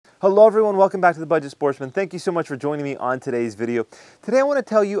Hello everyone, welcome back to The Budget Sportsman. Thank you so much for joining me on today's video. Today I want to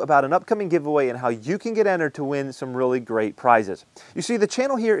tell you about an upcoming giveaway and how you can get entered to win some really great prizes. You see, the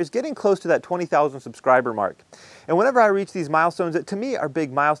channel here is getting close to that 20,000 subscriber mark. And whenever I reach these milestones that to me are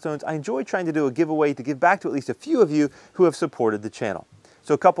big milestones, I enjoy trying to do a giveaway to give back to at least a few of you who have supported the channel.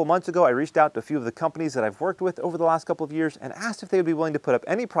 So a couple months ago, I reached out to a few of the companies that I've worked with over the last couple of years and asked if they would be willing to put up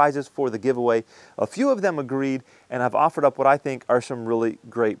any prizes for the giveaway. A few of them agreed, and I've offered up what I think are some really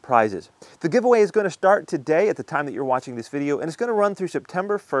great prizes. The giveaway is going to start today at the time that you're watching this video, and it's going to run through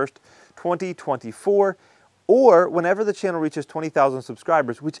September 1st, 2024, or whenever the channel reaches 20,000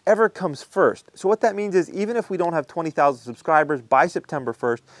 subscribers, whichever comes first. So what that means is even if we don't have 20,000 subscribers by September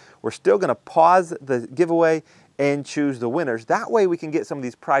 1st, we're still going to pause the giveaway and choose the winners. That way we can get some of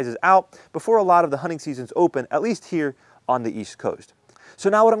these prizes out before a lot of the hunting seasons open, at least here on the East Coast.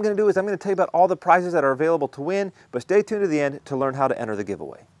 So now what I'm going to do is I'm going to tell you about all the prizes that are available to win, but stay tuned to the end to learn how to enter the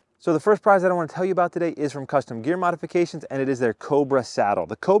giveaway. So the first prize that I want to tell you about today is from Custom Gear Modifications, and it is their Cobra saddle.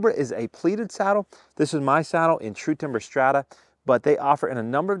 The Cobra is a pleated saddle. This is my saddle in True Timber Strata, but they offer in a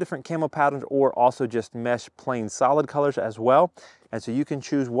number of different camo patterns or also just mesh plain solid colors as well. And so you can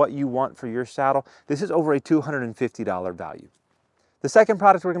choose what you want for your saddle. This is over a $250 value. The second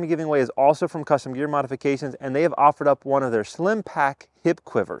product we're going to be giving away is also from Custom Gear Modifications, and they have offered up one of their Slim Pack hip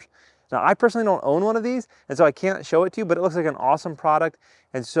quivers. Now, I personally don't own one of these, and so I can't show it to you, but it looks like an awesome product.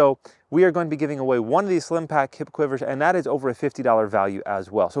 And so we are going to be giving away one of these Slim Pack hip quivers, and that is over a $50 value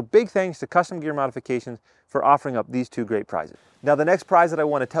as well. So big thanks to Custom Gear Modifications for offering up these two great prizes. Now, the next prize that I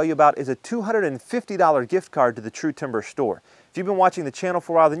want to tell you about is a $250 gift card to the True Timber store. If you've been watching the channel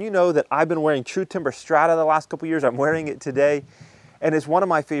for a while, then you know that I've been wearing True Timber Strata the last couple years. I'm wearing it today, and it's one of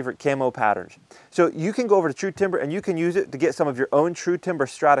my favorite camo patterns. So you can go over to True Timber and you can use it to get some of your own True Timber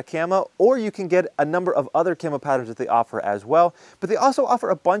Strata camo, or you can get a number of other camo patterns that they offer as well. But they also offer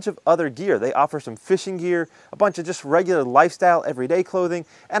a bunch of other gear. They offer some fishing gear, a bunch of just regular lifestyle, everyday clothing,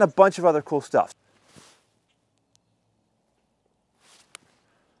 and a bunch of other cool stuff.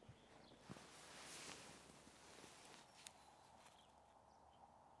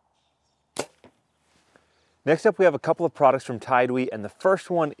 Next up, we have a couple of products from TideWe, and the first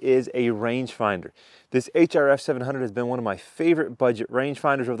one is a rangefinder. This HRF 700 has been one of my favorite budget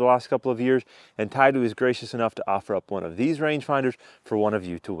rangefinders over the last couple of years, and TideWe is gracious enough to offer up one of these rangefinders for one of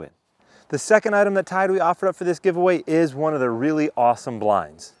you to win. The second item that TideWe offered up for this giveaway is one of their really awesome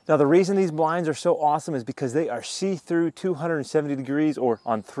blinds. Now, the reason these blinds are so awesome is because they are see-through 270 degrees, or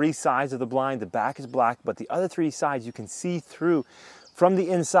on three sides of the blind. The back is black, but the other three sides you can see through from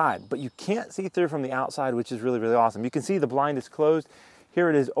the inside, but you can't see through from the outside, which is really, really awesome. You can see the blind is closed. Here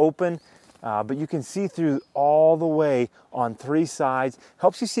it is open, but you can see through all the way on three sides.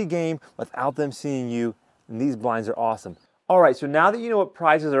 Helps you see game without them seeing you, and these blinds are awesome. All right, so now that you know what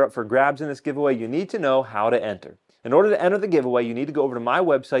prizes are up for grabs in this giveaway, you need to know how to enter. In order to enter the giveaway, you need to go over to my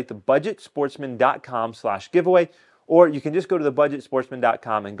website, thebudgetsportsman.com/giveaway, or you can just go to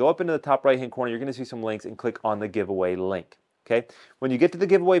thebudgetsportsman.com and go up into the top right-hand corner. You're going to see some links and click on the giveaway link. Okay. When you get to the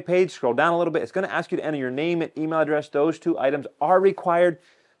giveaway page, scroll down a little bit. It's going to ask you to enter your name and email address. Those two items are required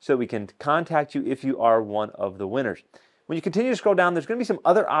so we can contact you if you are one of the winners. When you continue to scroll down, there's going to be some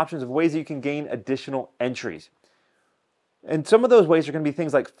other options of ways that you can gain additional entries. And some of those ways are going to be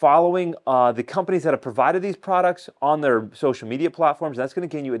things like following the companies that have provided these products on their social media platforms. That's going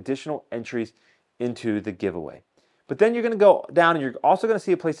to gain you additional entries into the giveaway. But then you're going to go down and you're also going to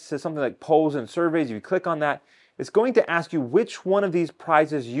see a place that says something like polls and surveys. If you click on that, it's going to ask you which one of these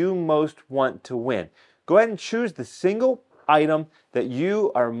prizes you most want to win. Go ahead and choose the single item that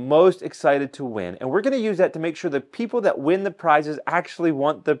you are most excited to win. And we're going to use that to make sure the people that win the prizes actually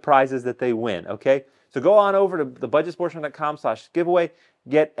want the prizes that they win, okay? So go on over to thebudgetsportsman.com/giveaway,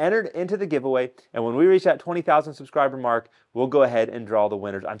 get entered into the giveaway, and when we reach that 20,000 subscriber mark, we'll go ahead and draw the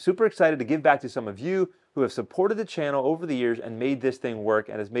winners. I'm super excited to give back to some of you who have supported the channel over the years and made this thing work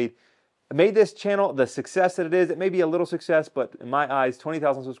and has made this channel the success that it is. It may be a little success, but in my eyes,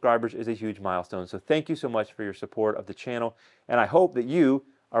 20,000 subscribers is a huge milestone. So thank you so much for your support of the channel, and I hope that you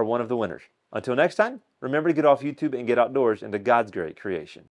are one of the winners. Until next time, remember to get off YouTube and get outdoors into God's great creation.